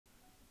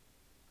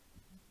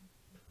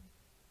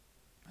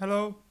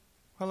Hello,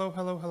 hello,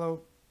 hello,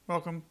 hello.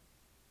 Welcome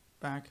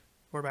back.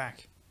 We're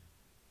back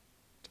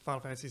to Final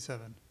Fantasy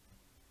VII,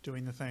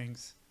 doing the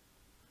things.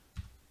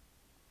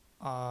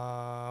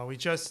 We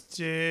just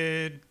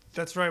did.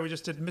 That's right. We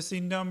just did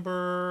missing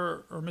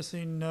number or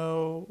missing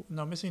no.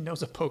 No, missing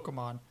no's a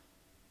Pokemon.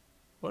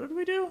 What did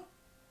we do?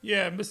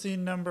 Yeah,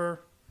 missing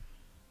number,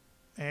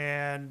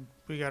 and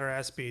we got our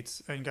ass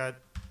beats and got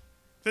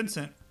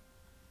Vincent.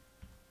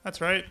 That's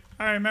right.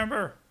 I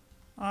remember.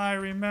 I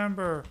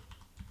remember.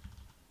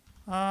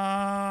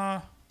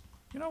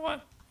 You know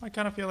what? I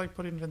kind of feel like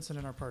putting Vincent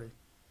in our party.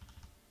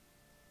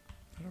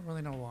 I don't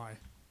really know why.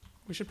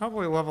 We should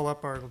probably level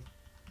up our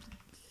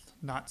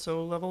not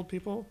so leveled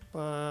people,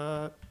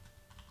 but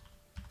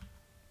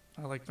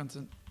I like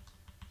Vincent.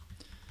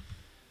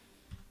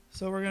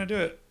 So we're gonna do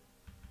it.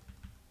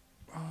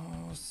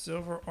 Oh,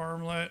 silver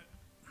armlet.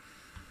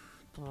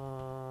 I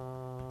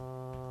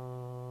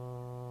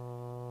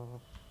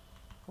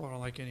don't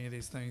like any of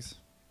these things.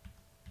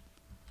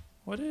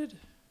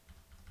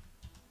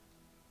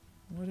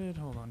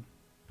 Hold on.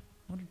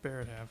 What did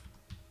Barrett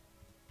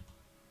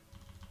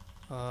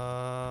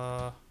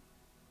have?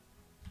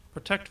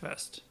 Protect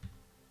vest.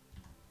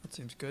 That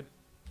seems good.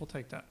 We'll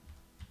take that.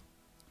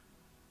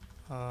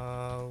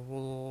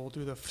 We'll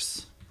do the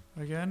FS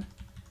again.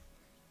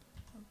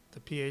 The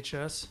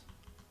PHS,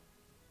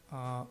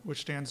 which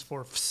stands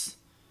for FS,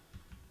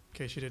 in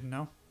case you didn't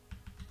know.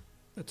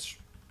 That's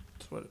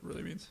what it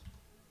really means.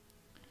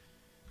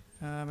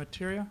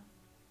 Materia.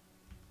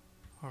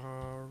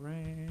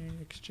 Rank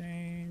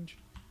exchange.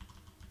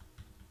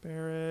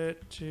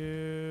 Barrett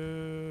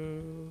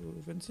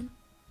to Vincent.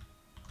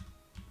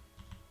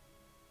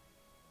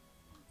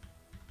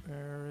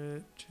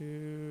 Barrett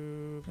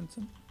to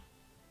Vincent.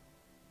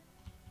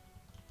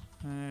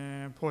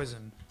 And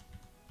poison.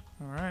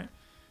 Alright.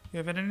 You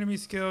have an enemy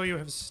skill. You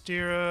have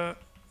Steel.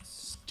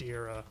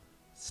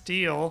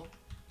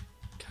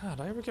 God,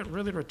 I ever get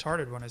really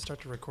retarded when I start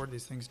to record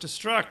these things.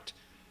 Destruct.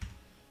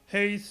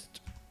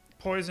 Haste.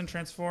 Poison,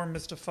 transform,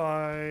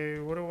 mystify.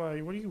 What do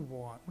you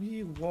want? What do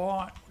you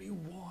want? What do you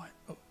want?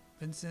 Oh,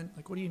 Vincent,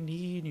 like, what do you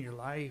need in your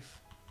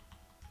life?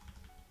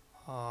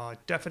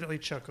 Definitely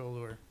Choco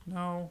Lure.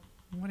 No.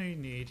 What do you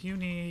need? You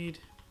need...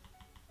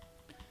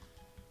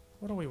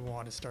 What do we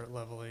want to start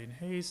leveling?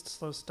 Haste,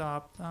 slow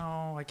stop.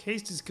 Oh, like,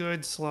 haste is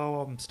good.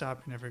 Slow, I'm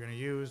stopping, never going to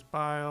use.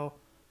 Bile.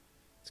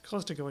 It's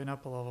close to going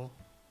up a level.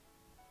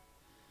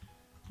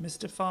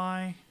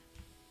 Mystify.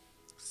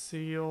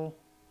 Seal.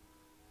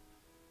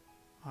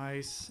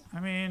 Ice. I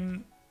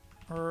mean,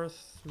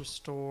 earth,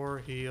 restore,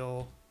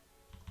 heal.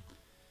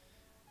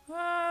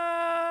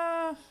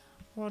 What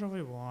do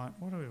we want?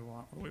 What do we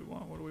want? What do we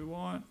want? What do we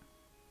want?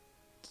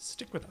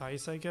 Stick with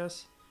ice, I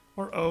guess.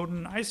 Or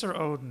Odin. Ice or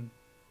Odin?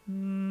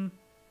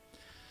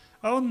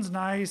 Odin's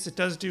nice. It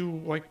does do,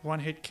 like,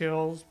 one-hit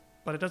kills,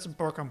 but it doesn't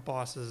work on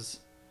bosses.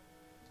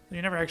 So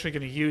you're never actually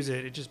going to use it.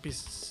 It'd just be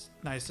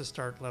nice to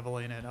start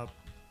leveling it up.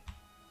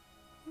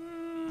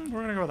 We're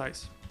going to go with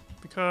ice.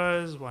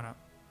 Because, why not?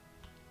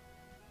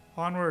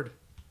 Onward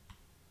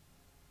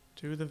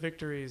to the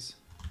victories.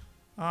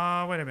 Wait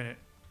a minute.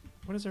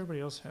 What does everybody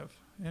else have?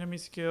 Enemy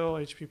skill,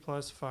 HP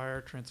plus, fire,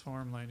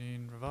 transform,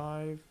 lightning,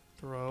 revive,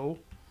 throw.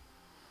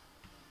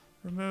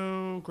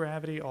 Remove,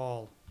 gravity,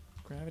 all.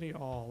 Gravity,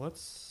 all.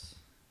 Let's...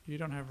 You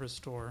don't have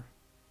restore.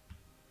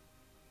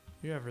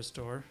 You have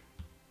restore.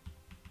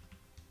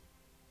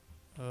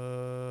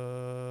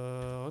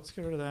 Let's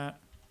get rid of that.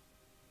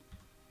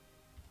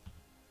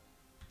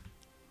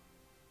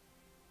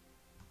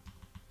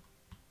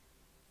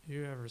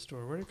 You have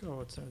restore. Where'd it go?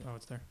 What's that? Oh,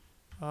 it's there.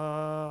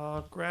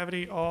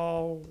 Gravity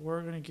all.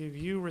 We're gonna give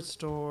you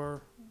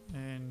restore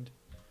and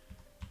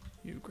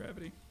you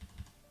gravity.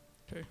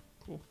 Okay,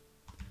 cool.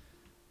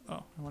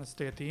 Oh, I want to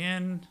stay at the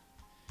end.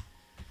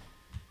 I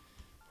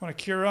want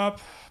to cure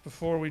up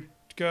before we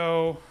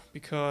go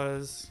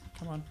because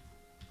come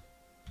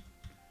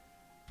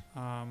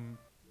on.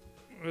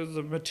 There's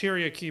a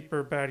Materia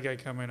keeper bad guy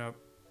coming up.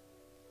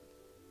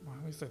 Well,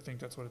 at least I think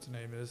that's what its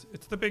name is.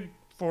 It's the big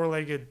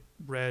four-legged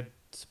red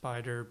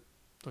spider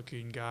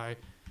looking guy.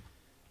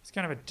 He's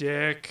kind of a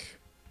dick,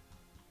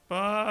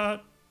 but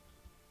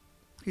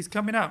he's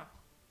coming up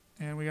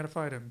and we gotta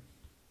fight him.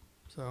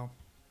 So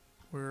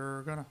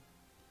we're gonna.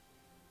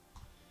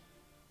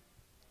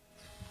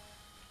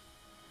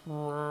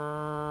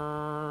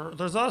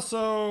 There's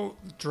also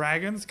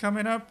dragons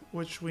coming up,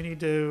 which we need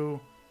to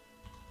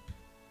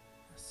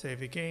save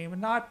the game,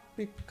 not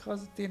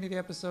because at the end of the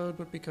episode,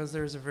 but because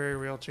there's a very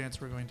real chance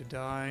we're going to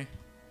die,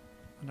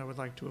 and I would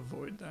like to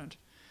avoid that.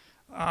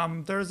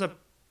 There's a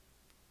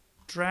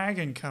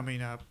dragon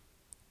coming up,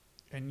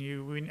 and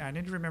I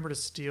need to remember to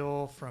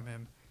steal from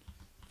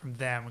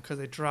them, because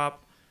they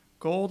drop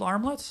gold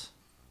armlets,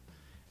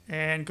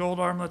 and gold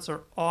armlets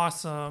are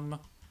awesome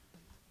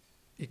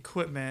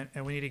equipment,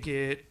 and we need to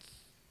get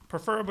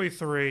preferably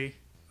 3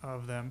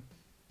 of them.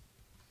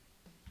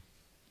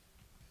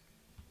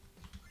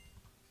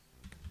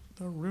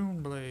 The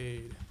rune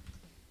blade.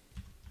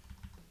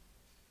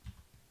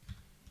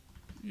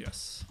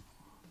 Yes.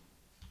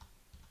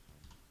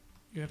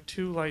 You have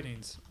 2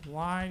 lightnings.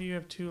 Why do you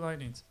have 2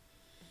 lightnings?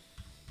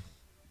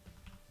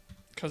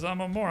 Because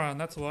I'm a moron,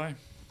 that's why.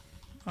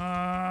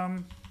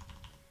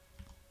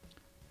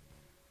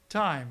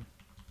 Time.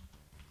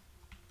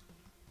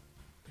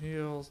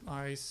 Heals,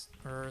 ice,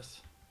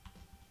 earth.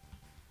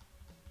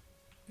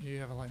 You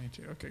have a lightning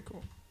too. Okay,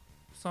 cool.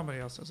 Somebody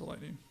else has a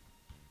lightning.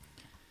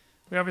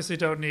 We obviously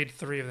don't need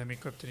 3 of them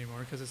equipped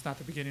anymore because it's not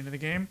the beginning of the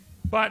game.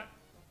 But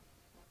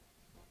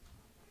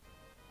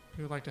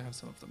we would like to have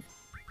some of them.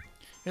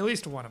 At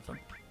least one of them.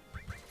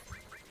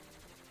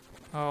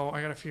 Oh,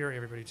 I gotta Fury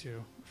everybody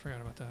too. I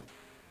forgot about that.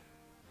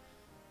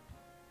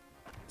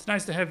 It's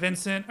nice to have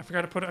Vincent. I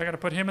gotta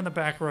put him in the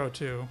back row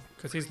too,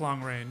 because he's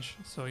long range.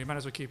 So you might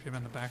as well keep him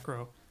in the back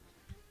row.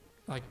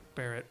 Like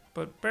Barrett.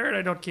 But Barrett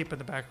I don't keep in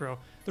the back row.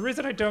 The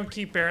reason I don't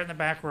keep Barrett in the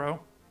back row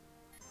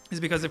is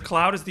because if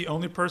Cloud is the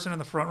only person in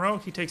the front row,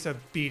 he takes a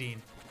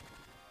beating.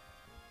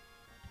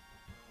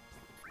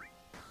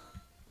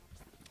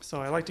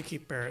 So I like to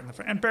keep Barrett in the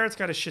front. And Barrett's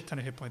got a shit ton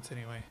of hit points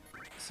anyway.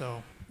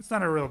 So it's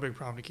not a real big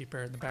problem to keep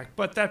Barrett in the back.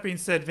 But that being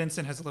said,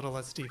 Vincent has a little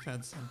less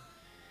defense. And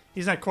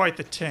he's not quite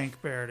the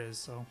tank Barrett is.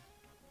 So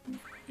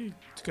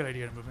it's a good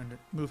idea to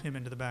move him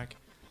into the back.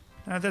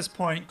 And at this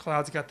point,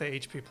 Cloud's got the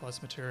HP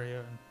plus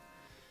Materia and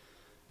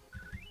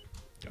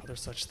other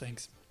such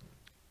things.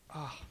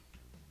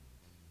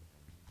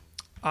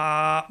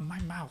 My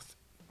mouth.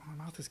 My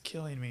mouth is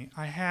killing me.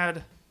 I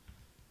had...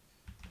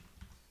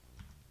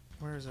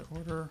 Where is it?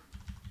 Order...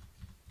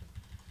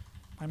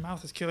 My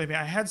mouth is killing me.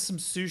 I had some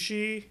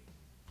sushi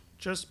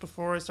just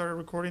before I started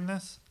recording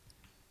this,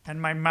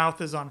 and my mouth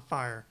is on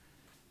fire.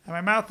 And my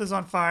mouth is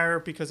on fire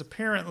because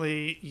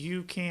apparently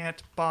you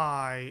can't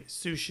buy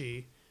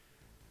sushi,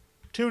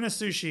 tuna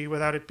sushi,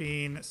 without it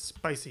being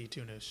spicy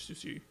tuna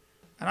sushi.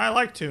 And I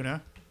like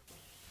tuna.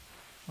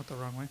 Went the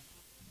wrong way.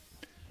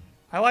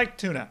 I like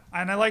tuna,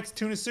 and I like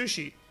tuna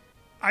sushi.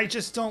 I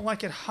just don't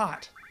like it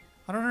hot.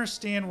 I don't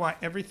understand why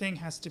everything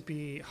has to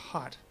be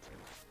hot.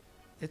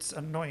 It's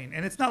annoying.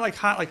 And it's not like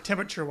hot like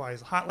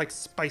temperature-wise, hot like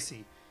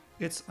spicy.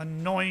 It's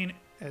annoying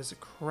as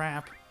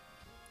crap.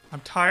 I'm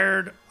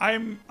tired. I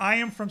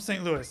am from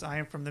St. Louis. I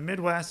am from the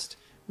Midwest.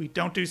 We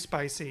don't do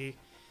spicy.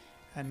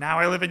 And now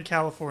I live in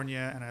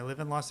California and I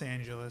live in Los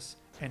Angeles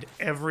and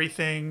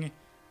everything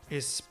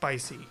is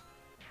spicy.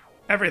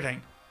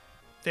 Everything.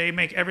 They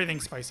make everything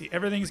spicy.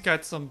 Everything's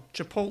got some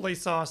chipotle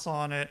sauce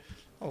on it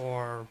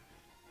or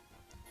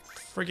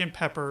friggin'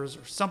 peppers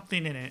or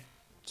something in it.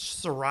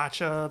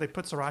 Sriracha. They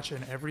put sriracha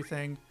in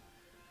everything.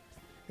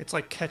 It's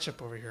like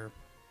ketchup over here.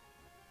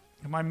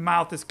 And my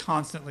mouth is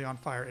constantly on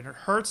fire. And it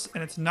hurts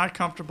and it's not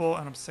comfortable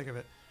and I'm sick of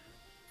it.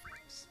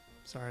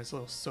 Sorry, it's a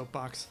little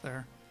soapbox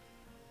there.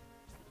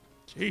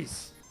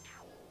 Jeez.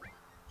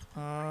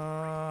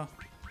 Y'all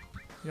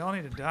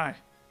need to die.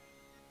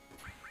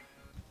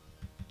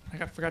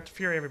 I forgot to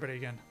Fury everybody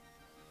again.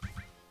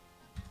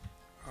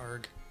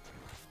 Arg.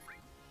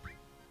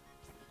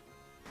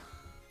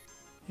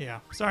 Yeah,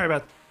 sorry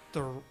about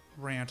the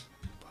rant,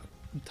 but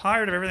I'm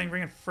tired of everything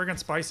being friggin'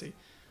 spicy.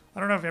 I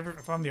don't know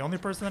if I'm the only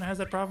person that has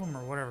that problem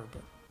or whatever,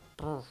 but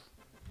brr.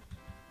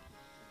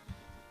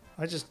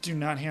 I just do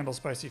not handle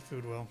spicy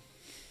food well.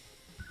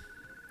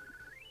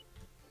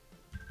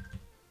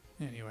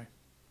 Anyway.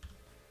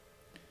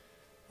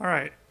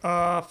 Alright,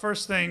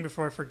 first thing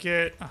before I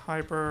forget, a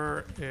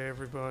hyper,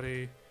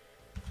 everybody.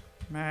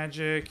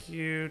 Magic,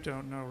 you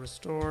don't know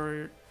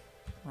restore.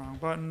 Wrong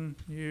button.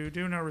 You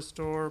do know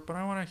restore, but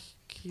I want to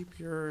keep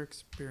your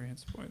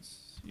experience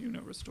points. You know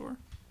restore.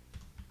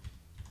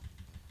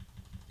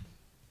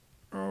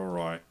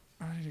 Alright,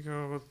 I need to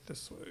go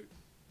this way.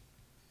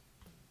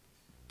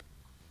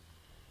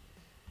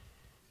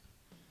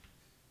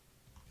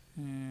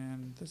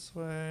 And this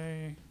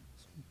way.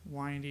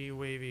 Windy,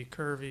 wavy,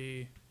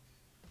 curvy.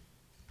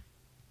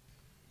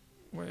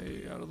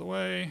 Way out of the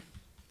way.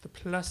 The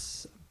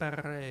plus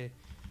barre.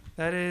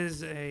 That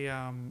is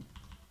a,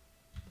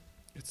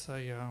 it's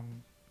a,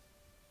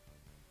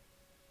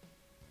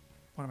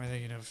 what am I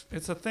thinking of?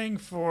 It's a thing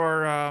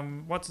for,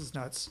 what's his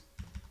nuts?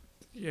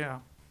 Yeah.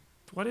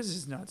 What is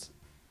his nuts?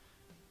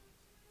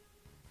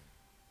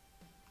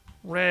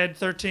 Red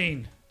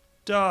 13.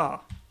 Duh. I'm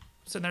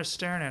sitting there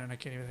staring at it and I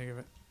can't even think of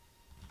it.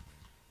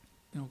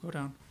 No, go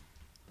down.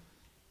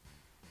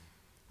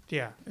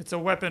 Yeah, it's a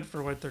weapon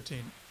for Red 13.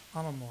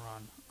 I'm a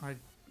moron.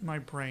 My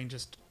brain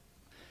just...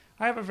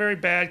 I have a very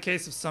bad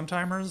case of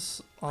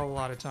sometimers a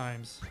lot of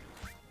times.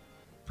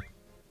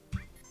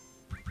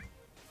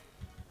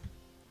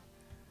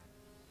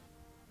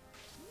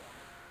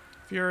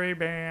 Fury,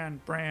 Brand?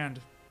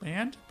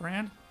 I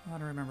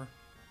don't remember.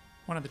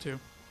 One of the two.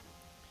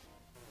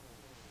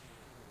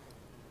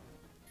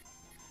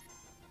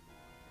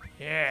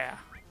 Yeah.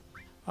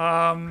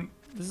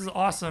 This is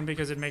awesome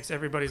because it makes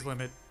everybody's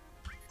limit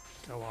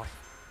go off.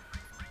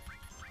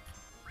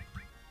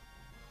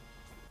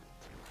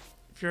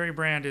 Fury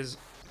Brand is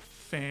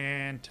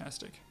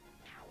fantastic.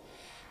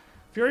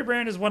 Fury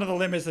Brand is one of the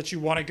limits that you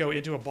want to go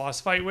into a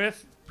boss fight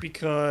with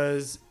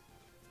because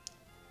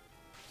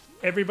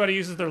everybody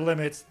uses their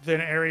limits,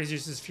 then Ares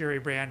uses Fury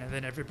Brand, and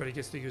then everybody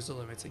gets to use the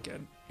limits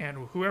again. And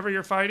whoever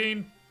you're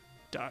fighting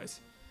dies.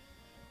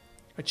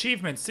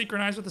 Achievements,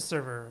 synchronize with the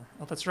server.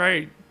 Oh, that's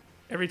right.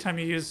 Every time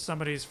you use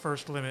somebody's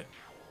first limit,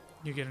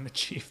 you get an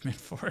achievement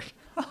for it.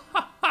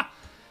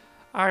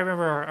 I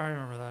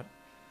remember that.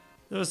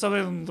 There was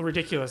something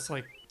ridiculous,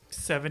 like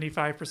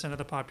 75% of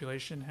the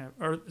population have,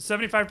 or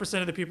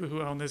 75% of the people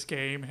who own this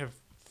game have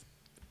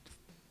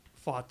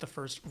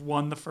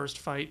won the first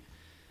fight.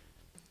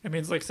 It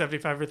means like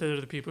 75%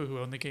 of the people who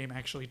own the game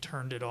actually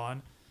turned it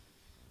on.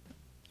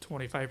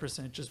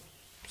 25% just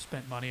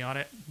spent money on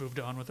it, moved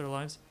on with their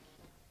lives.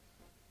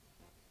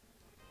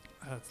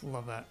 I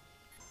love that.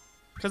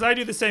 Because I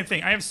do the same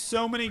thing. I have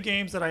so many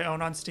games that I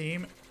own on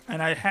Steam,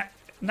 and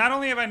not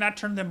only have I not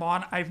turned them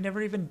on, I've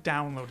never even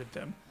downloaded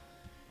them.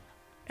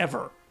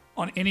 Ever.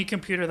 On any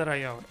computer that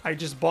I own. I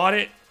just bought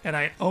it, and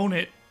I own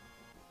it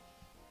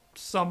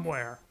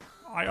somewhere.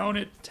 I own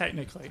it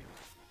technically.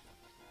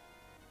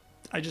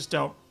 I just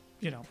don't,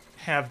 you know,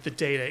 have the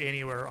data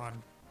anywhere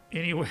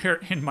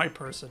in my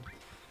person.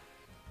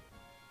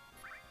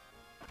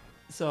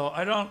 So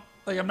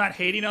I'm not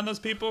hating on those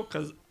people,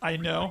 because I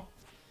know.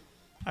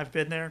 I've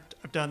been there.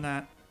 I've done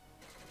that.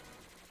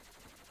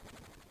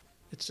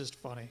 It's just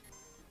funny.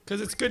 Because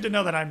it's good to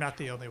know that I'm not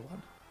the only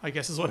one. I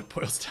guess is what it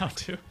boils down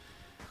to.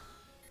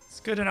 It's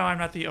good to know I'm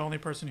not the only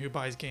person who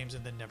buys games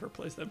and then never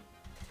plays them.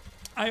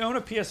 I own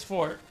a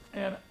PS4.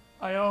 And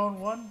I own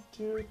one.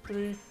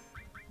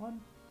 Hold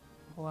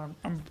on.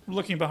 I'm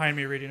looking behind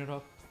me reading it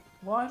off.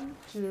 1,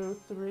 2,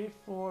 3,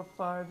 4,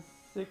 5,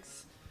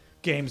 6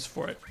 games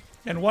for it.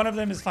 And one of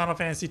them is Final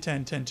Fantasy X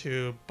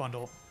 10-2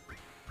 bundle.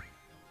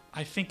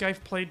 I think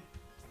I've played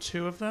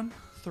 2 of them,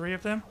 3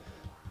 of them.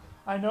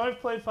 I know I've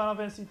played Final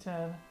Fantasy X,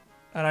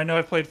 and I know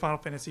I've played Final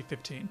Fantasy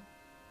 15.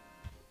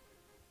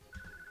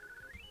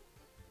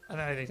 And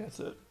I think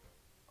that's it.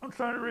 I'm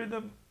trying to read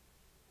them.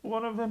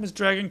 One of them is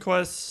Dragon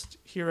Quest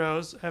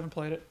Heroes. I haven't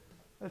played it.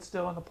 It's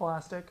still in the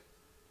plastic.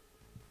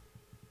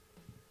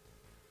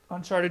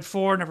 Uncharted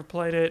 4, never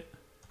played it.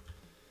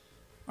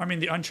 I mean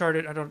the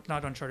Uncharted,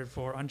 not Uncharted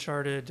 4,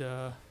 Uncharted,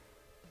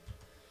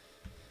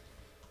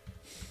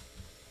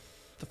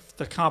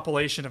 the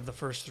compilation of the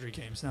first 3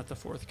 games, not the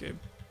 4th game.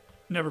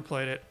 Never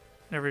played it.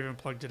 Never even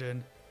plugged it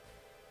in.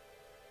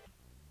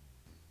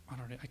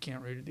 I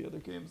can't read the other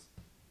games.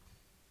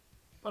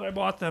 But I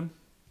bought them.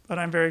 But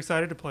I'm very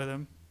excited to play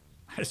them.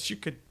 As you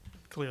could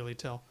clearly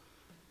tell.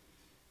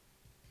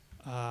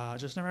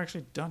 Just never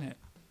actually done it.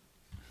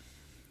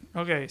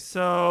 Okay,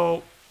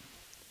 so...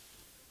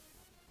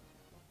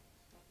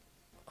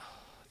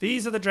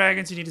 these are the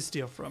dragons you need to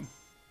steal from.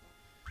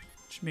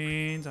 Which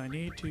means I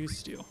need to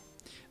steal.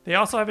 They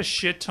also have a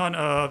shit ton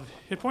of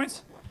hit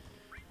points.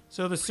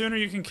 So the sooner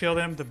you can kill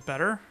them, the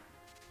better.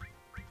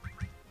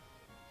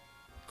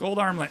 Gold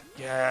armlet.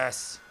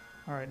 Yes.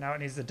 Alright, now it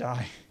needs to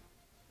die.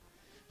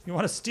 You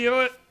want to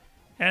steal it,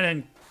 and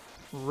then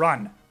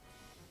run.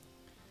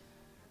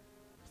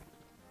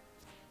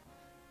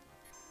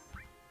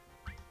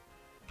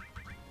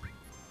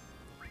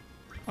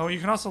 Oh, you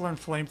can also learn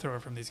flamethrower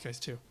from these guys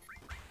too.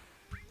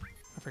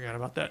 I forgot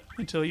about that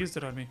until he used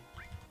it on me.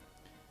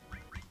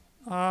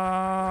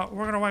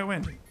 We're gonna white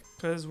wind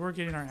because we're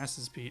getting our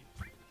asses beat.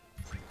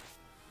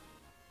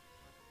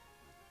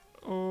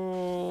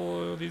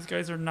 Oh, these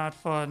guys are not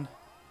fun.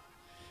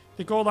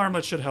 The gold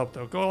armlet should help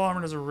though. Gold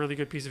armlet is a really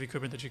good piece of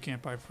equipment that you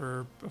can't buy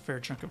for a fair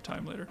chunk of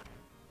time later.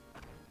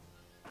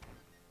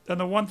 And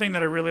the one thing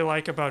that I really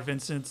like about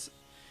Vincent's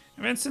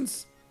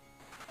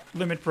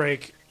limit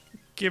break,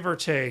 give or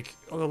take,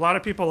 a lot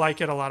of people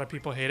like it, a lot of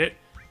people hate it.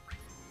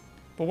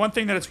 But one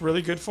thing that it's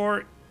really good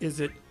for is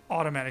it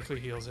automatically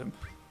heals him.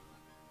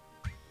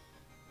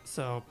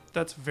 So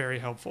that's very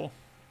helpful.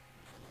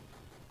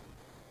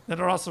 That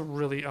also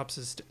really ups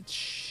his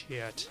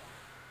shit.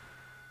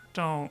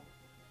 Don't.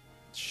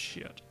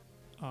 Shit.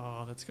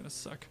 Oh, that's gonna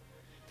suck.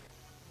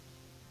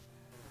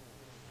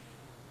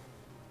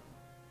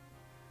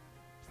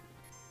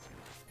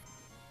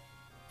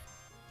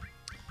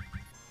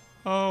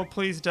 Oh,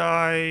 please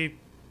die.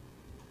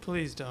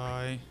 Please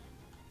die.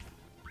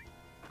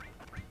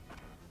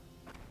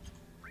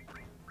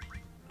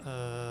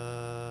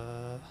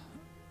 Oh,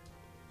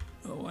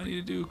 I need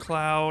to do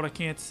cloud. I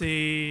can't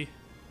see.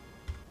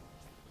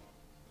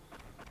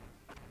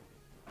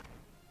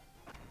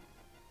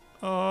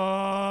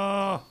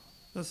 Oh,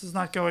 this is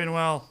not going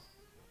well.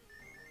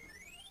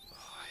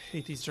 Oh, I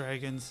hate these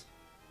dragons.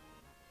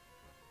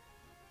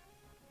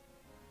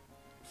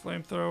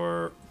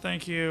 Flamethrower,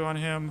 thank you on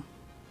him.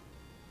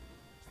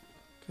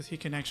 Because he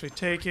can actually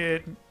take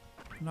it.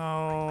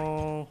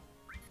 No.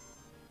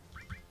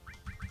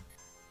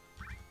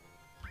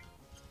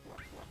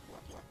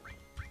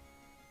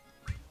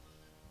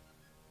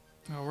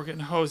 Oh, we're getting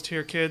hosed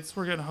here, kids.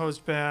 We're getting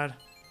hosed bad.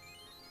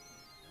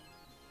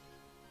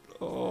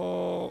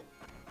 Oh.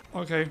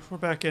 Okay, we're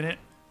back in it.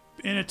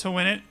 In it to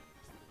win it.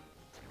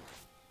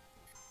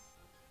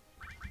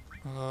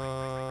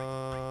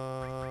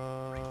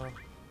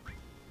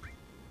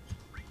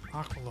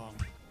 Aqualung.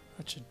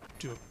 That should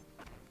do it.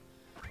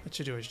 That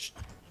should do a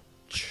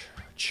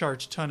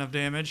charge ton of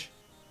damage.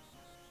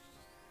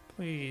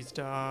 Please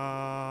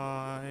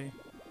die.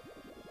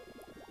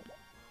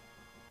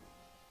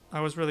 I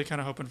was really kind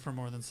of hoping for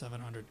more than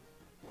 700.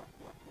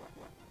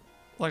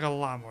 Like a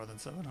lot more than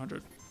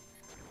 700.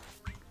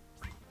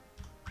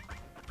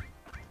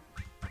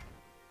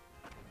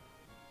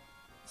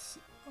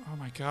 Oh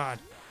my god.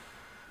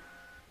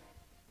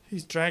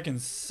 These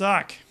dragons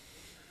suck.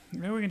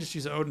 Maybe we can just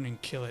use Odin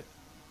and kill it.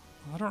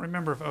 I don't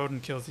remember if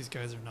Odin kills these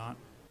guys or not.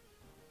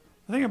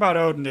 The thing about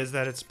Odin is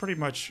that it's pretty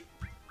much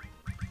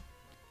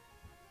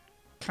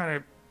kind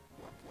of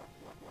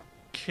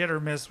hit or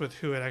miss with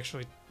who it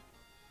actually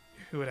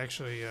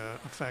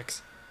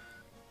affects.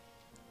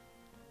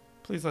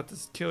 Please let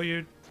this kill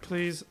you.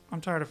 Please.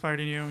 I'm tired of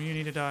fighting you. You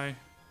need to die.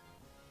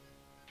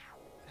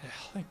 Yeah,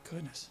 thank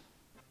goodness.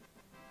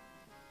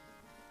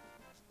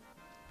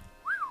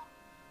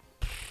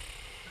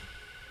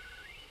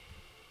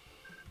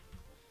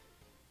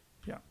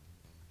 Yeah.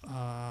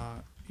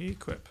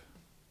 Equip.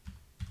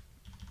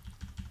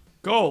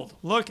 Gold.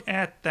 Look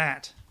at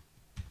that.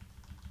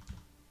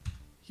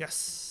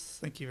 Yes.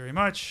 Thank you very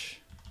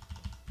much.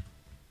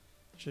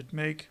 Should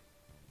make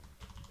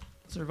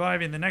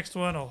surviving the next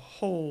one a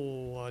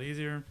whole lot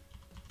easier.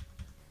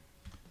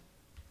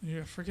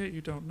 Yeah, forget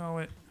you don't know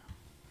it.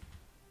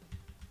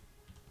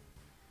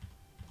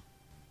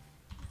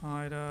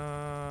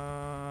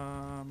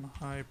 Item,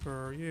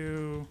 hyper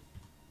you.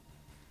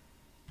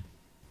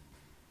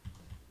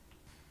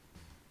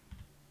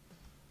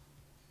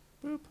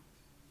 Boop.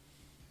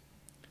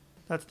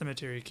 That's the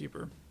Materia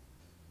keeper.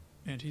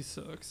 And he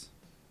sucks.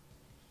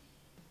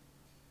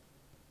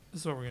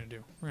 This is what we're going to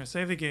do. We're going to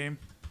save the game.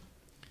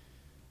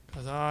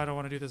 Because I don't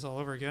want to do this all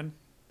over again.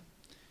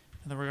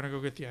 And then we're going to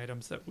go get the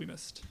items that we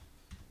missed.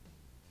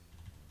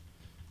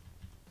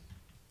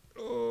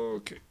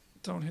 Okay.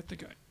 Don't hit the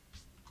guy.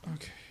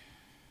 Okay.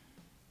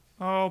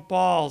 Oh,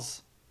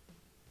 balls.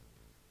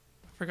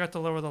 I forgot to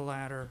lower the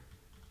ladder.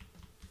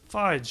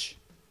 Fudge.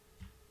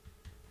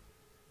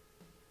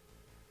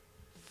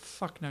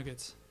 Fuck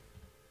nuggets.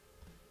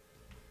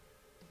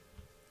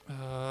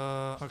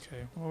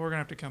 Okay. Well, we're gonna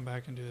have to come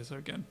back and do this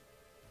again.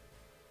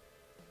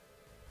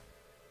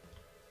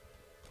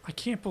 I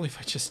can't believe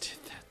I just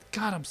did that.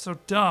 God, I'm so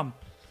dumb.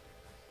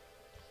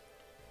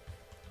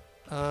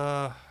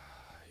 Yeah.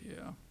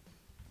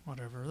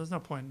 Whatever. There's no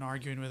point in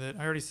arguing with it.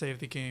 I already saved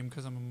the game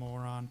because I'm a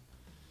moron.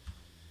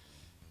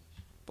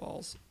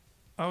 Balls.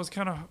 I was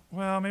kind of...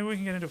 Well, maybe we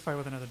can get into a fight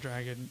with another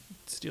dragon and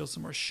steal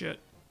some more shit.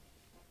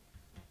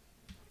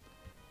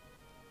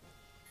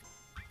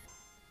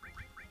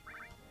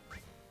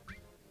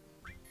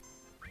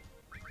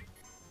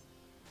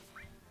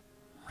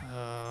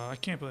 I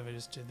can't believe I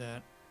just did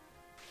that.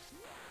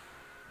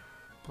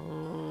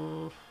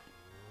 Oh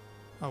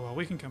well,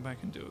 we can come back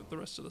and do the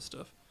rest of the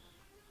stuff.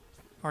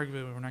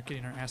 Arguably, we're not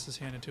getting our asses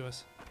handed to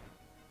us.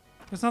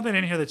 There's nothing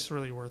in here that's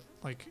really worth,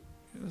 like,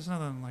 there's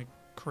nothing, like,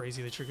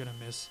 crazy that you're gonna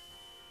miss.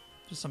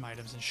 Just some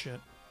items and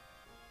shit.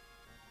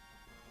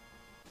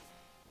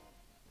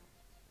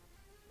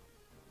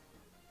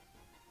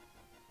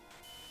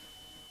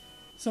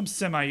 Some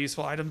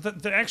semi-useful items.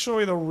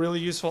 Actually, the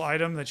really useful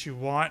item that you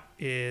want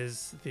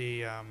is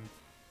the,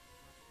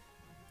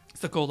 it's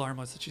the gold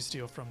armlets that you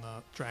steal from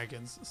the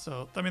dragons.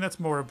 So, I mean, that's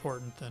more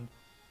important than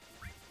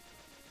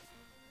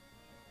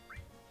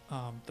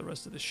the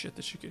rest of the shit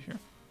that you get here.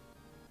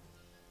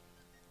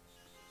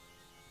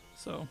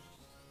 So,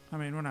 I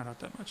mean, we're not out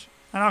that much.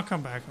 And I'll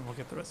come back and we'll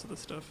get the rest of the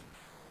stuff.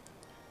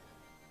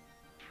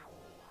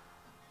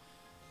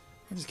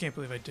 I just can't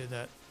believe I did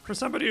that. For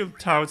somebody who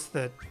touts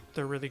that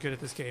they're really good at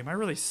this game, I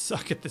really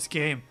suck at this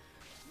game.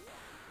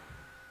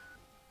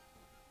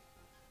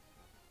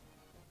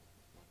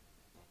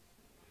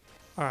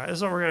 Alright, this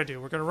is what we're going to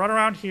do. We're going to run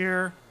around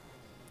here.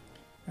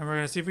 And we're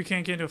going to see if we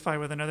can't get into a fight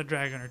with another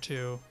dragon or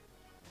two.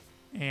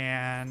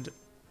 And...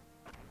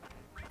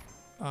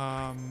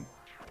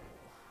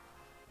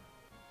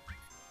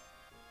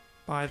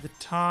 by the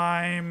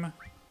time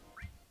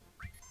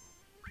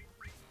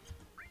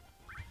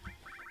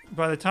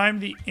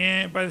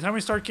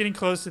we start getting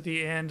close to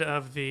the end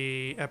of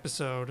the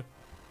episode,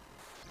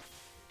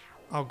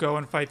 I'll go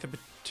and fight the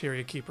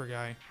Materia Keeper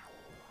guy,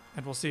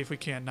 and we'll see if we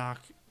can't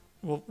knock.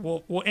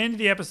 We'll end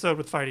the episode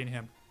with fighting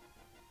him.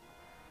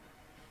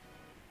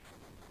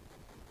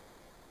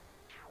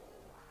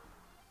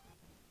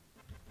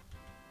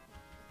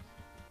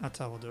 That's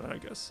how we'll do it, I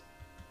guess.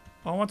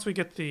 Well, once we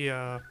get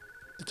the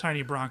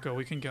tiny Bronco,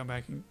 we can come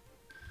back and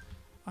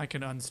I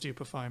can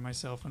unstupefy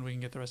myself and we can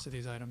get the rest of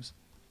these items.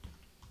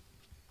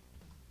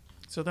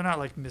 So they're not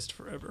like missed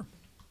forever.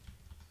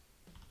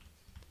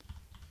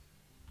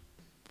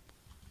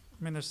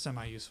 I mean, they're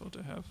semi-useful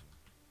to have.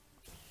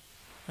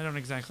 I don't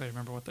exactly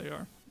remember what they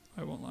are.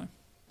 I won't lie.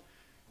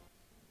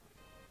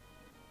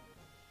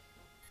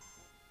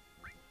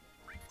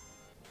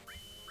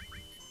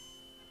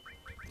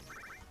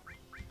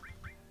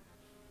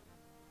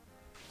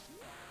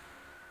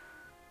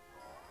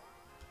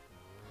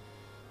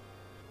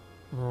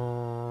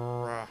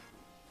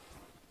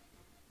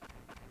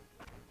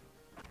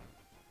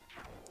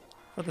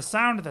 For the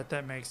sound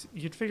that makes,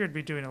 you'd figure it'd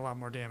be doing a lot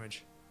more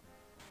damage.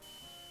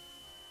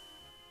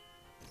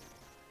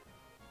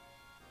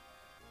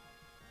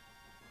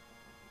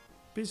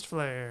 Beast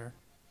Flare.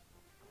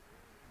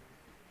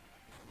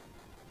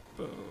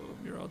 Boom,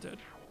 you're all dead.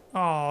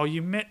 Oh,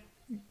 you mit.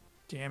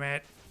 Damn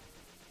it.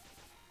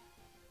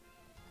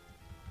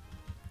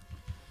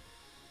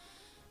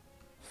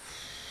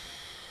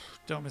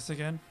 Don't miss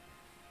again.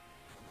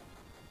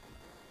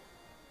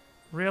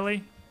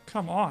 Really?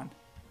 Come on.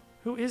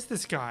 Who is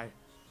this guy?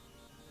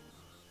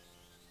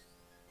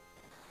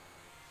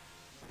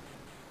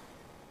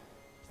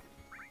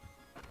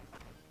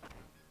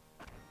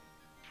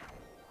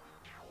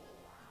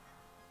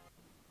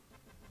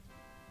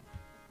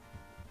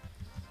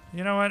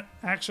 You know what?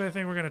 Actually, I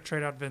think we're going to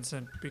trade out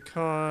Vincent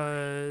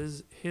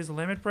because his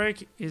limit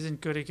break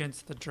isn't good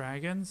against the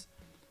dragons.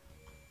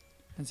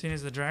 And seeing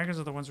as the dragons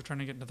are the ones we're trying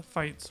to get into the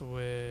fights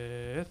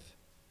with,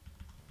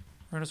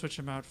 we're going to switch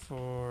him out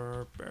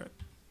for Barret.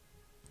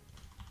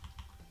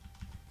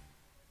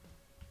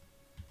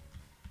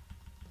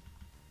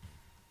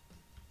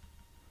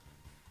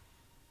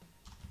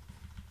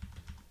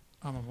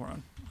 I'm a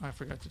moron. I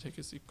forgot to take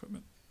his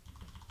equipment.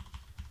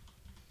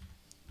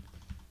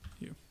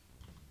 You.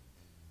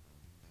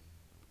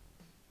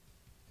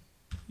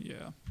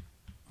 Yeah.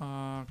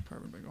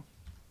 Carbon bingo.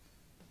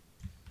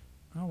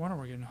 Oh, why are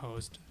we getting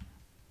hosed?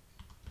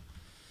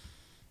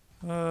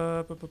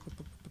 No.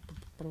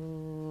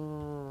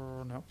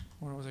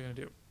 What was I gonna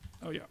do?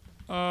 Oh yeah.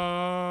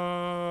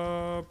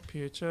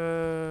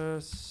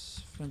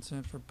 PHS.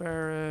 Vincent for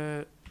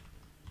Barret.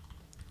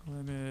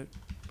 Limit.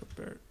 Put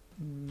Barret.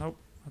 Nope.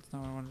 That's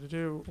not what I wanted to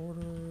do.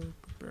 Order.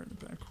 Put Barret in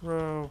the back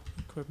row.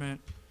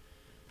 Equipment.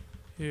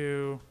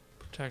 You.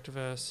 Protective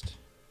vest.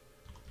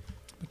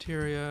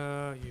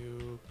 Materia.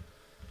 You.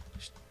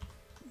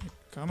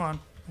 Come on.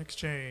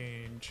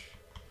 Exchange.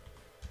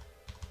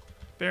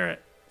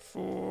 Barret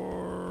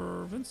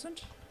for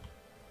Vincent.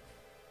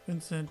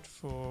 Vincent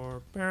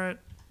for Barret.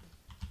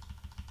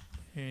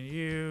 And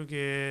you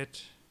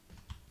get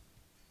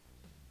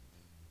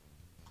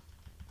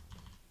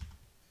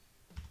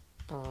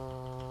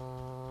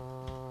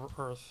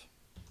Earth.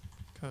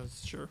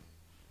 Because, sure.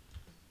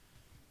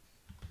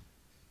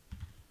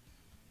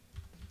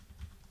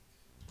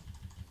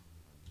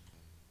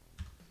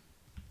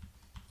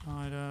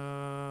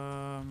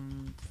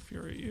 Item.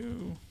 Fury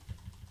you.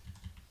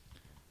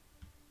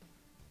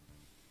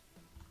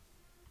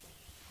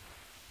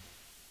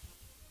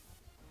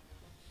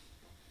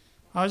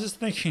 I was just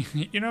thinking,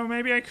 you know,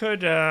 maybe I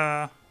could,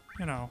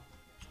 you know,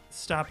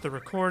 stop the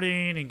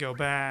recording and go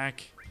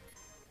back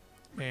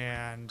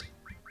and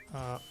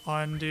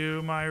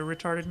undo my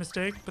retarded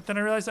mistake. But then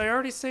I realized I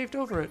already saved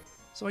over it,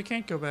 so I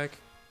can't go back.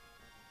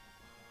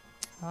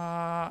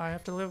 I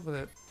have to live with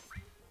it.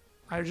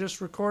 I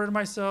just recorded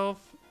myself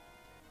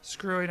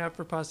screwing up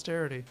for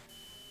posterity.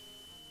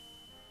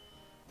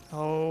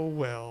 Oh,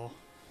 well.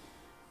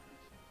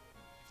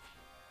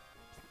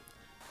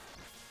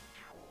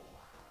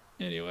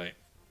 Anyway,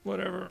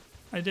 whatever.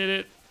 I did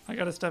it. I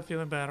gotta stop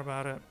feeling bad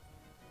about it.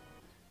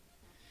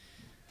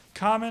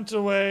 Comment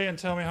away and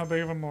tell me how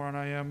big of a moron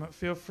I am.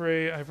 Feel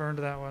free. I've earned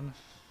that one.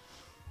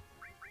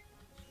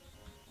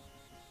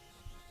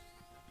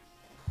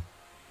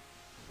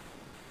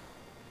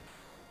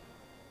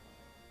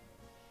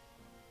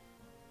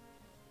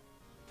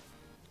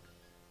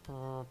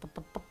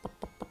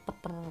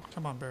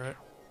 Come on, Barret.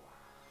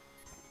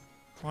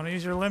 Want to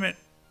use your limit.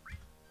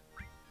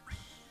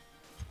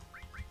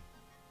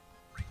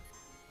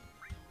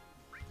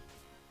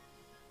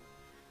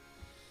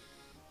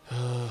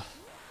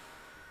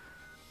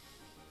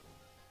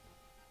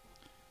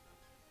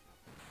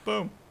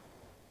 Boom.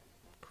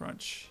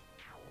 Crunch.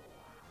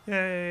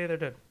 Yay, they're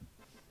dead.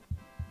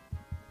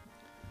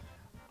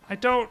 I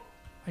don't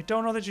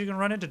know that you can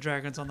run into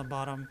dragons on the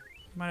bottom.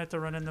 You might have to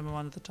run into them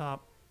on the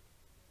top.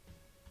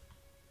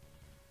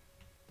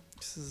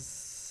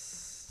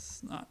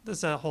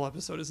 This whole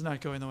episode is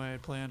not going the way I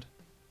had planned.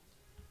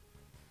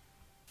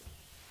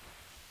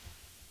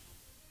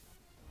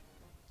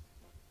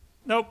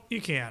 Nope,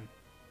 you can.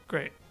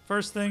 Great.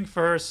 First thing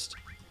first,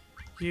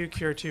 you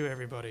cure 2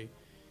 everybody.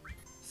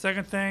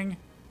 Second thing,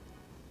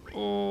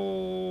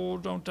 oh,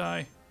 don't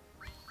die.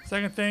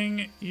 Second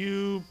thing,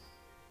 you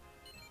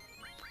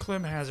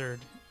Clim Hazard.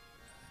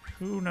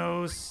 Who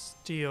knows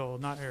Steel,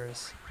 not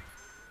Eris.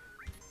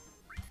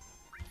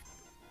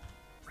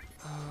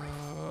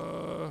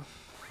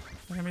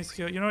 Enemy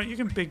skill. You know what? You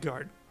can big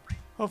guard.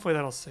 Hopefully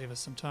that'll save us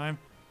some time.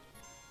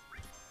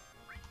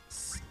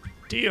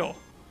 Steel.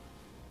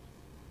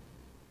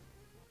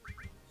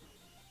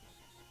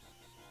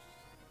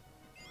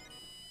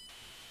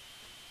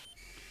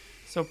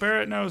 So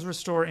Barret knows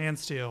restore and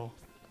steal.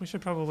 We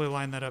should probably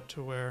line that up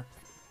to where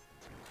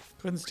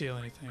couldn't steal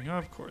anything. Oh,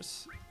 of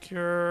course.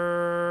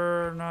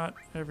 Cure not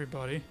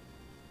everybody.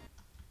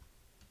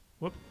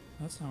 Whoop.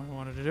 That's not what I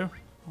wanted to do.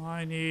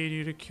 I need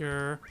you to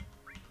cure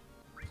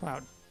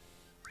Cloud.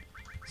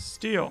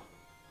 Steal.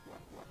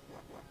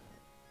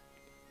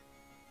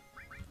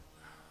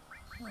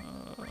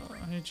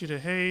 I need you to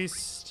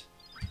haste.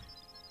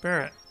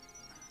 Barrett.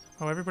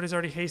 Oh, everybody's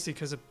already hasty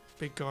because of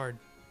big guard.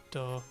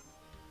 Duh.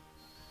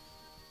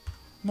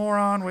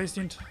 Moron,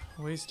 wasting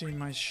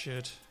my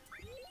shit.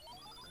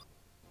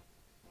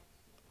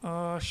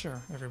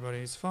 Sure.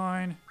 Everybody's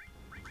fine.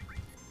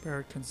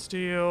 Barrett can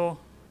steal.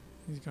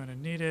 He's going to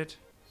need it.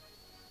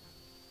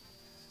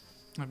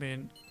 I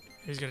mean,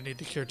 he's going to need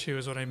the cure too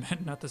is what I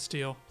meant, not the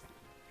steal.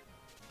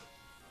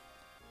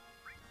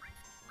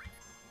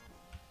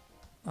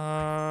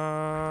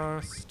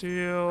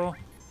 Steal.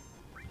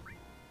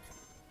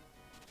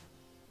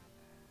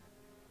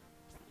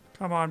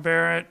 Come on,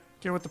 Barrett.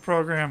 Get with the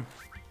program.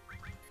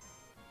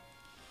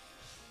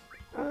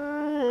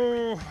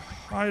 Oh,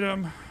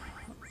 item.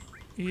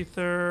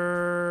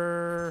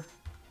 Ether.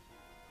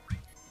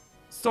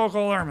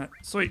 Stoical Armlet.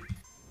 Sweet.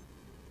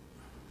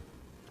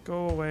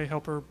 Go away,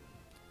 helper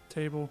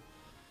table.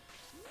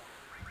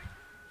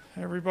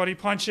 Everybody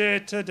punch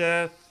it to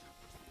death.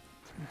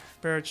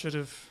 Barrett should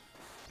have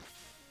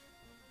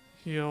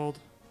healed.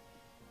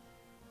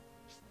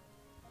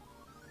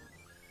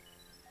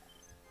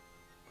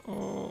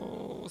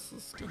 Oh, this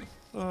is gonna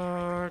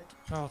suck.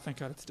 Oh, thank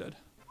God it's dead.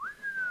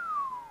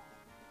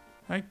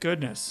 Thank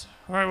goodness.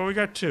 Alright, well, we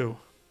got 2.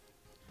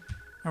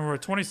 And we're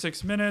at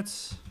 26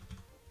 minutes.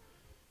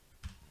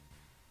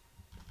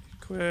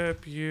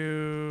 Equip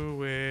you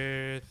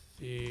with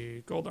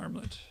the gold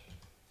armlet.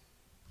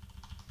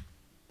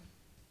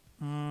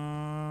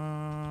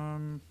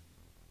 I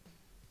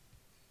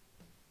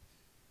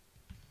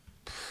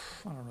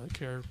don't really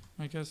care.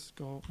 I guess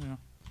go, yeah.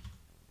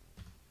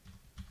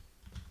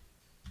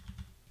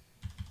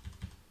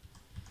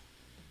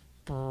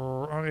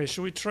 Okay,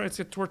 should we try?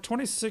 We're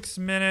 26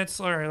 minutes.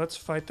 All right, let's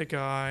fight the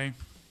guy.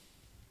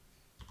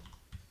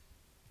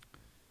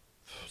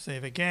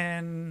 Save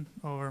again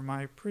over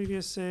my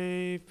previous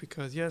save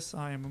because yes,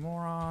 I am a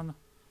moron.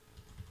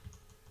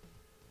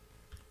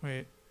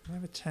 Wait, I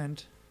have a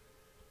tent.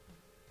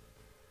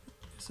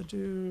 Yes, I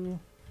do.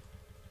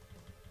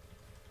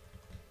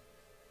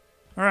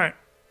 All right,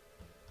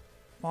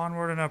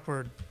 onward and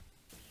upward.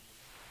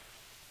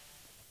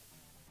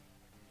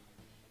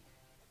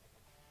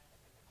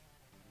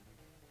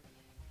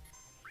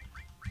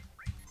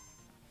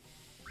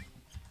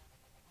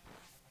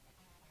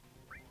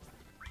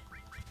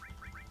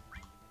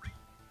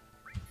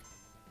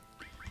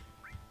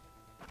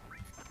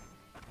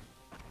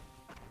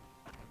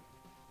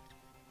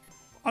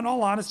 In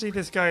all honesty,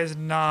 this guy is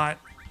not...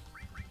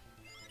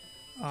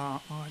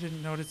 oh, I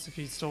didn't notice if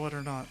he stole it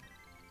or not.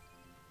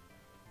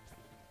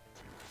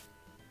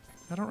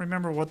 I don't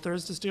remember what there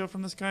is to steal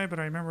from this guy, but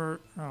I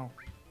remember... Oh.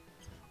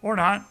 Or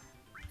not.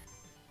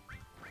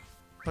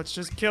 Let's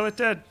just kill it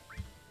dead.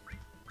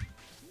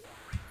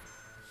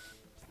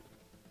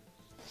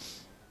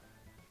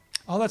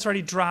 Oh, that's right.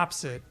 He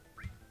drops it.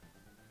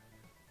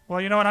 Well,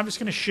 you know what? I'm just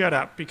going to shut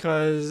up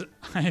because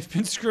I've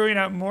been screwing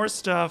up more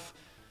stuff.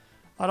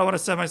 I don't want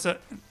to set myself...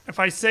 If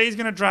I say he's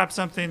going to drop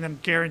something, then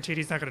guaranteed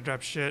he's not going to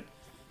drop shit.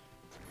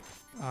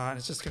 And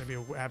it's just going to be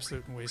an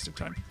absolute waste of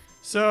time.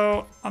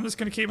 So, I'm just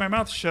going to keep my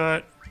mouth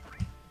shut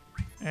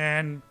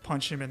and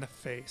punch him in the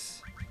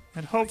face.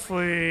 And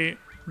hopefully,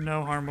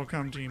 no harm will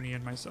come to me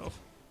and myself.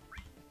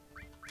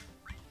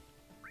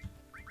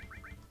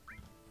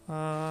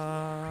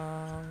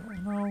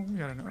 No, we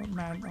gotta know.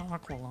 Man,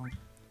 Aqualung.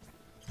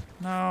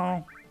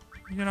 No.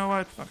 You know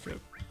what? Fuck it.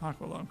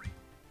 Aqualung.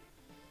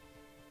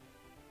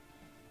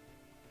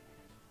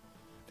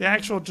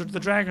 The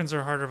dragons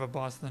are harder of a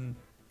boss than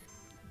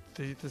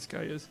this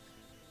guy is.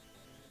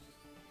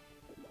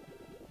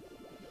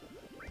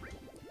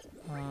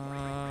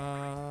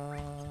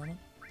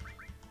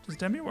 Does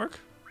Demi work?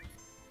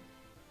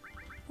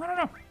 I don't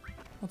know.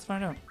 Let's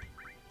find out.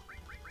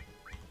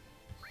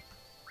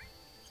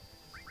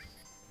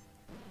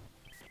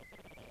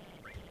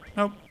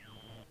 Nope.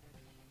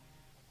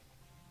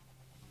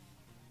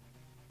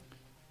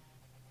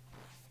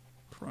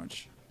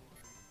 Crunch.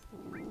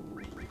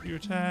 You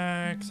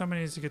attack.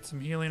 Somebody needs to get some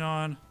healing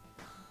on.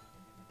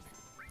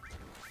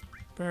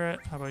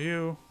 Barrett, how about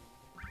you?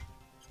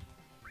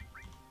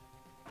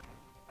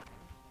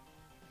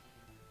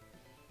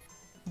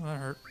 Well, that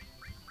hurt.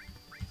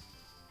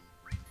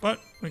 But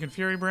we can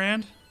Fury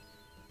Brand.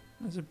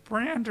 Is it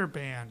brand or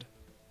band?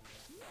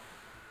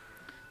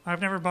 I've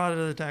never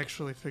bothered to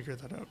actually figure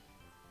that out.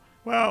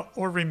 Well,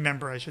 or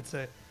remember, I should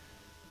say.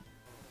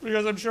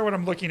 Because I'm sure when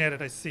I'm looking at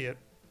it, I see it.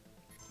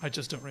 I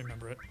just don't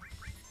remember it.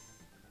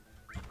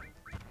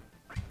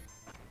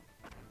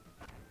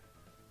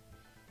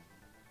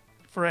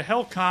 For a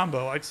hell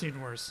combo, I've seen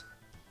worse.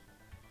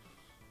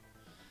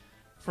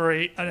 For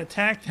an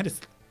attack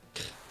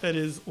that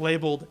is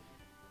labeled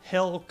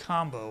hell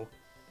combo,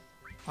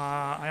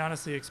 I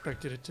honestly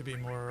expected it to be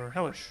more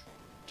hellish,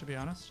 to be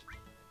honest.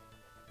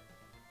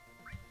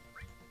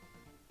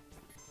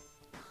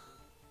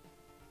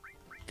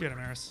 Get him,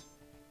 Eris.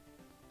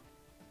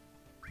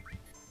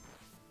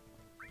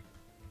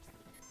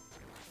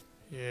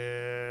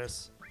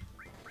 Yes.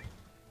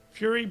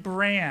 Fury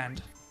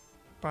Brand.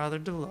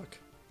 Bothered to look.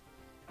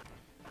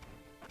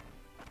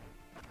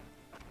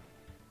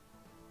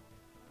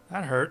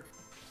 That hurt.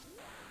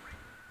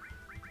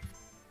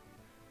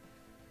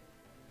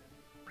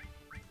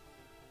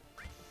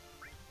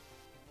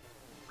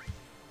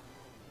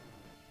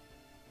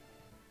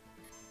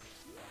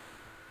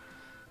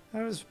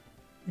 That was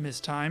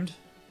mistimed.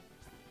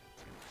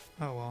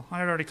 Oh well, I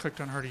had already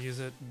clicked on her to use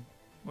it. And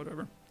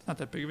whatever. It's not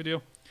that big of a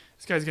deal.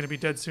 This guy's gonna be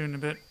dead soon in a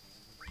bit.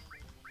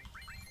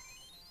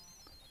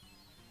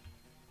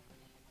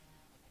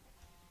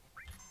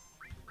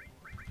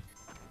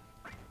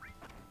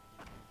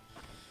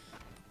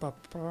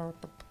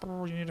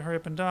 You need to hurry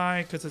up and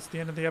die, because it's the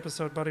end of the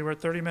episode, buddy. We're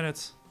at 30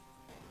 minutes.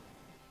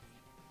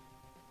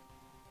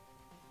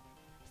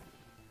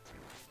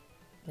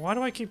 Why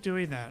do I keep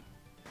doing that?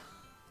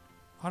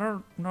 I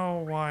don't know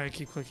why I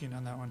keep clicking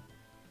on that one.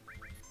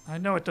 I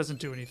know it doesn't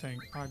do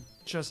anything. I'm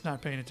just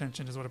not paying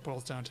attention is what it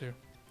boils down to.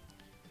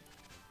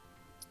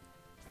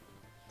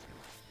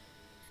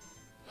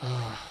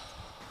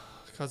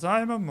 Because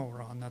I'm a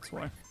moron, that's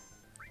why.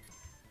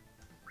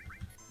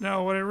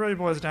 No, what it really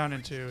boils down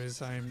into is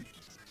I'm...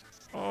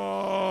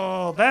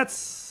 Oh,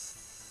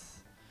 that's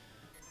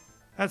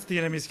the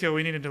enemy skill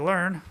we needed to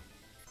learn.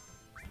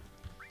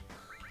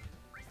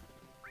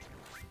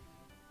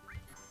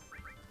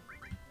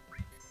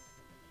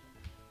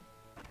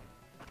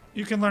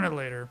 You can learn it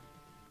later,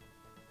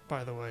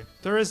 by the way.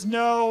 There is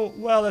no...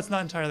 Well, that's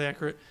not entirely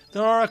accurate.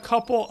 There are a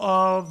couple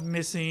of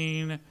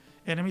missing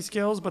enemy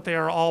skills, but they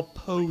are all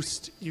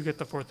post you get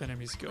the 4th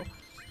enemy skill.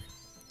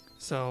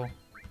 So,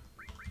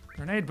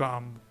 grenade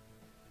bomb.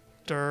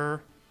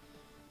 Durr.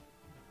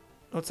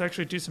 Let's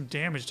actually do some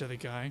damage to the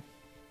guy.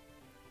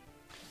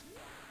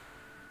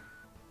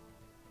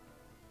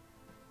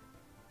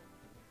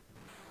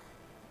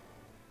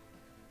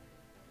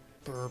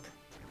 Burp.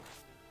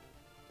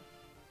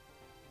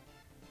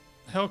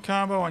 Hell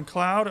combo on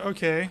Cloud.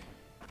 Okay.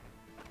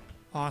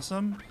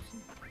 Awesome.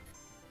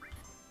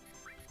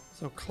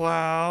 So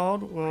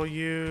Cloud will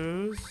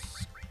use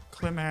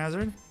Clim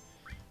Hazard.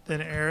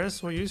 Then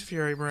Eris will use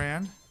Fury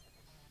Brand.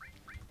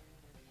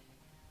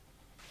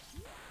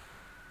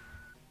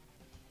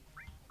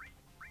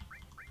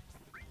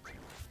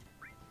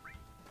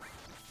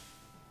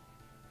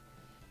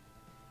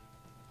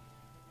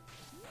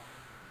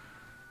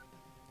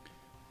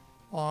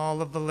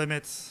 All of the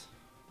limits.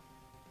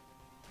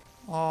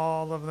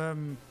 All of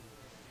them.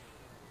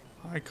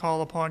 I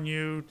call upon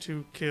you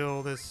to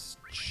kill this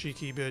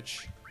cheeky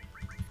bitch.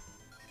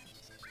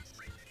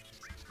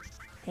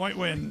 White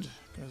Wind.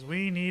 Because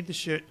we need the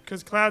shit.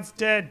 Because Cloud's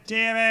dead.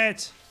 Damn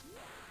it!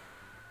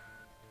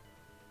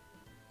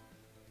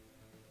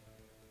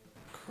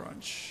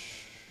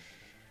 Crunch.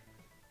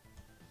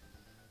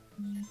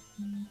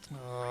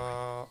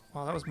 Wow,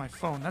 that was my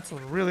phone. That's a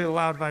really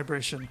loud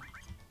vibration.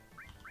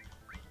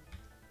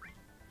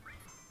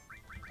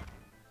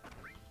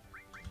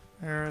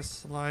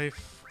 Eris,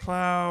 Life,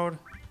 Cloud,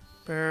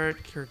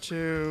 Barret, Cure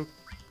 2,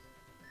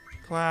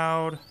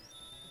 Cloud.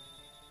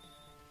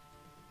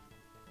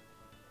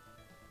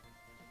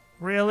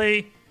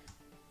 Really?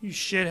 You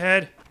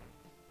shithead.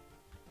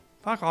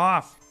 Fuck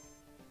off.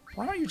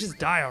 Why don't you just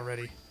die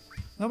already?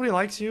 Nobody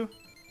likes you.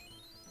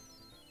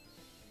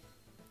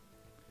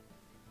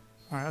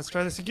 Alright, let's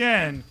try this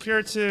again.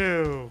 Cure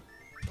 2,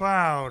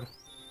 Cloud.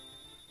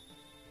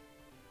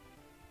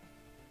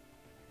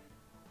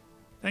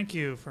 Thank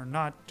you for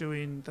not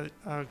doing that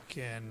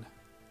again.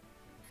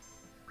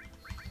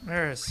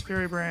 Eris,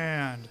 Fury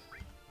Brand.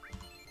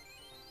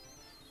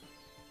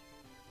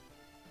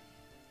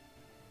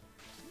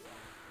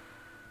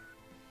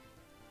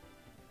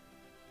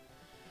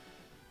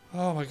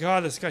 Oh my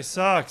god, this guy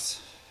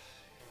sucks.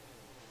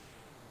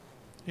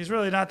 He's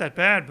really not that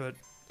bad, but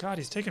god,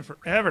 he's taking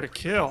forever to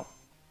kill.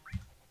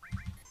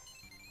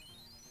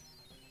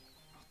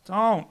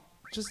 Don't.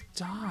 Just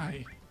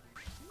die.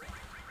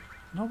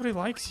 Nobody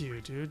likes you,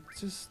 dude.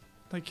 Just,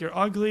 like, you're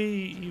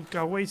ugly, you've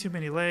got way too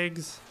many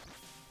legs.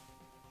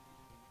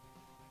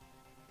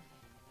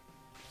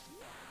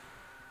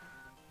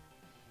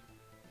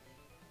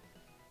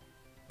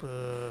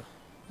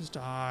 Just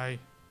die.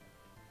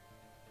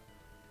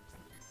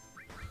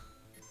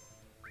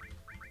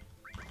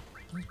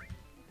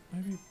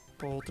 Maybe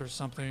bolt or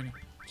something.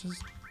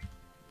 Just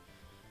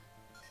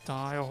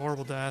die a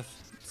horrible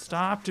death.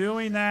 Stop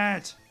doing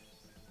that!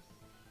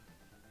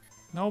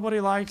 Nobody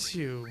likes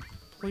you.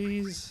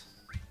 Please.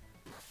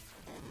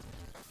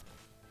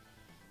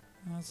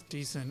 That's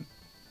decent.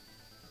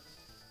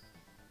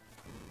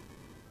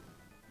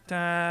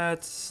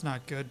 That's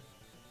not good.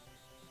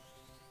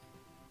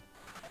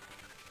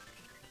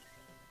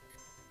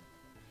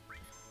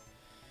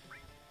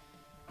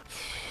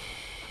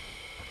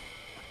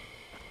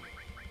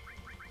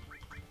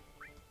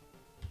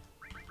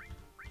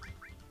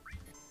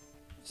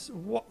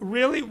 So,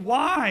 really?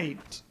 Why?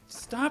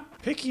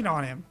 Stop picking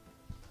on him.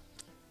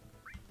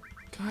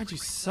 God, you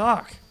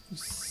suck. You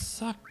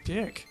suck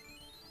dick.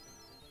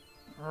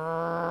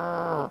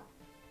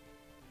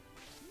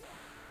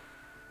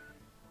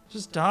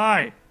 Just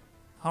die.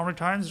 How many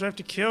times do I have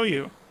to kill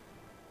you?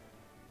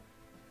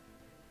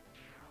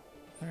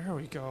 There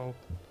we go.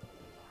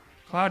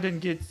 Cloud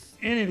didn't get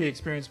any of the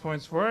experience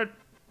points for it.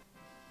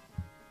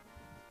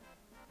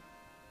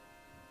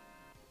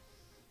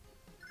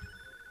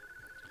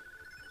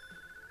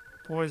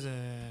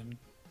 Poison.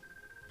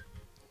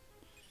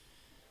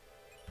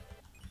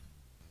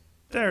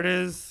 There it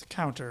is.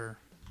 Counter.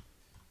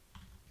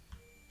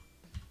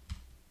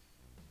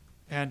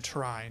 And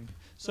trine.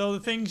 So the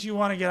things you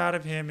want to get out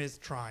of him is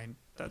trine.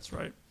 That's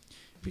right.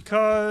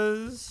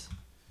 Because...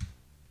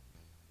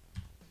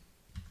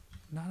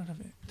 None of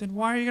it. Then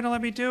why are you going to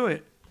let me do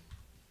it?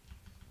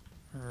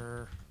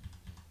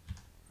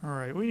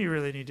 Alright, we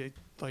really need to,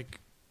 like,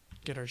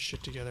 get our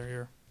shit together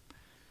here.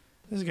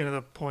 This is getting to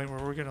the point where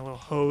we're getting a little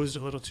hosed a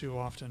little too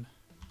often.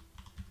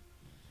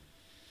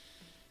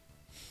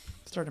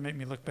 It's starting to make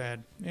me look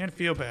bad and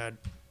feel bad.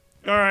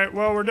 Alright,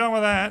 well, we're done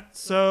with that.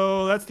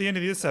 So that's the end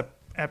of this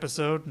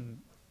episode and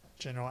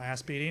general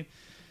ass beating.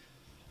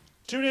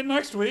 Tune in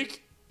next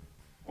week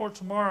or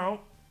tomorrow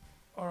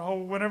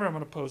or whenever I'm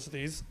going to post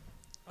these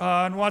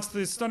and watch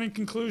the stunning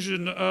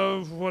conclusion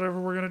of whatever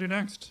we're going to do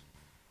next.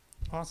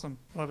 Awesome.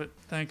 Love it.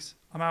 Thanks.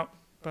 I'm out.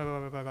 Bye, bye,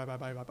 bye, bye, bye,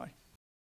 bye, bye, bye.